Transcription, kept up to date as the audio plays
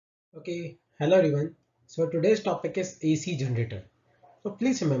Okay, hello everyone. So today's topic is AC generator. So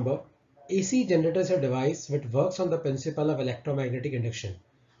please remember, AC generator is a device which works on the principle of electromagnetic induction.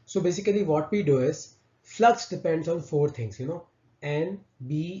 So basically what we do is flux depends on four things, N,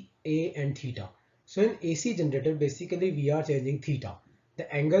 B, A and theta. So in AC generator, basically we are changing theta, the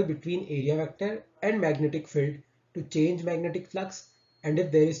angle between area vector and magnetic field to change magnetic flux. And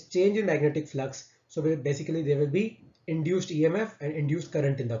if there is change in magnetic flux, so basically there will be induced EMF and induced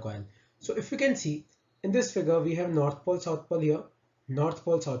current in the coil. So if you can see in this figure, we have North Pole, South Pole here, North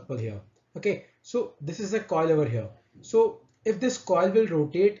Pole, South Pole here. Okay, so this is a coil over here. So if this coil will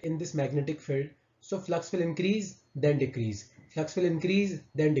rotate in this magnetic field, so flux will increase, then decrease. Flux will increase,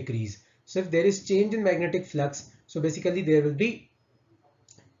 then decrease. So if there is change in magnetic flux, so basically there will be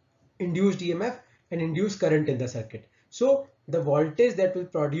induced EMF and induced current in the circuit. So the voltage that will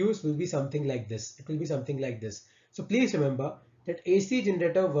produce will be something like this. It will be something like this. So please remember that AC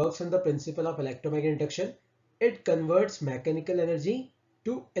generator works on the principle of electromagnetic induction. It converts mechanical energy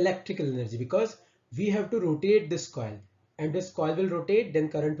to electrical energy because we have to rotate this coil, and this coil will rotate, then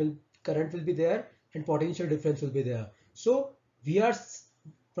current will be there and potential difference will be there. So we are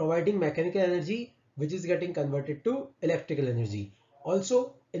providing mechanical energy which is getting converted to electrical energy.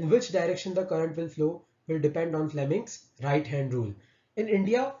 Also, in which direction the current will flow will depend on Fleming's right hand rule. In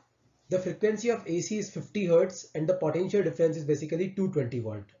India, the frequency of AC is 50 Hertz and the potential difference is basically 220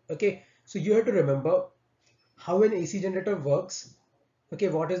 volt. Okay, so you have to remember how an AC generator works. Okay,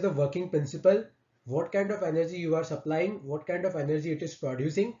 what is the working principle? What kind of energy you are supplying? What kind of energy it is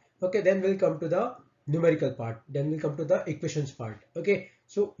producing? Okay, then we'll come to the numerical part. Then we'll come to the equations part. Okay,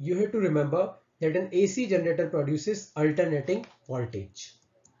 so you have to remember that an AC generator produces alternating voltage.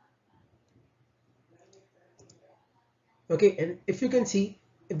 Okay, and if you can see,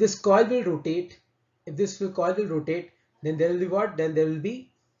 if this coil will rotate, if this coil will rotate, then there will be what? Then there will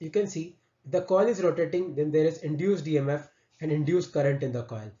be, you can see, if the coil is rotating, then there is induced EMF and induced current in the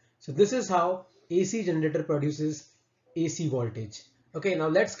coil. So this is how AC generator produces AC voltage. Okay, now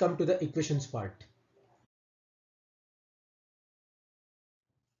let's come to the equations part.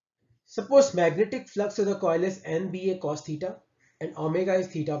 Suppose magnetic flux of the coil is NBA cos theta and omega is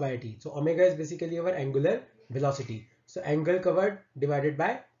theta by t. So omega is basically our angular velocity. So angle covered divided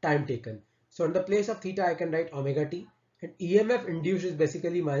by time taken. So in the place of theta I can write omega t, and EMF induced is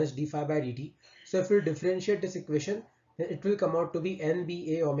basically minus d phi by dt. So if we differentiate this equation, then it will come out to be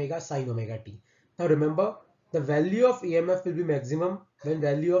NBA omega sine omega t. Now remember, the value of EMF will be maximum when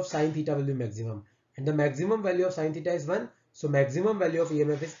value of sine theta will be maximum, and the maximum value of sine theta is 1. So maximum value of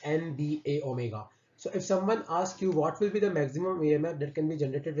EMF is NBA omega. So if someone asks you what will be the maximum EMF that can be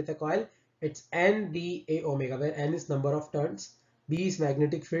generated with a coil, it's NBA omega, where N is number of turns, B is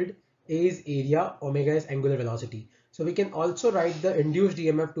magnetic field, A is area, omega is angular velocity. So we can also write the induced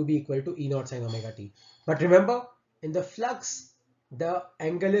EMF to be equal to E naught sine omega t. But remember, in the flux, the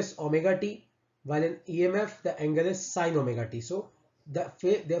angle is omega t, while in EMF, the angle is sine omega t. So there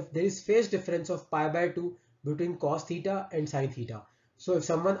is phase difference of pi by 2 between cos theta and sine theta. So if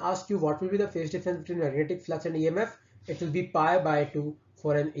someone asks you what will be the phase difference between magnetic flux and EMF, it will be pi by 2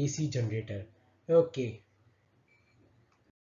 for an AC generator. Okay.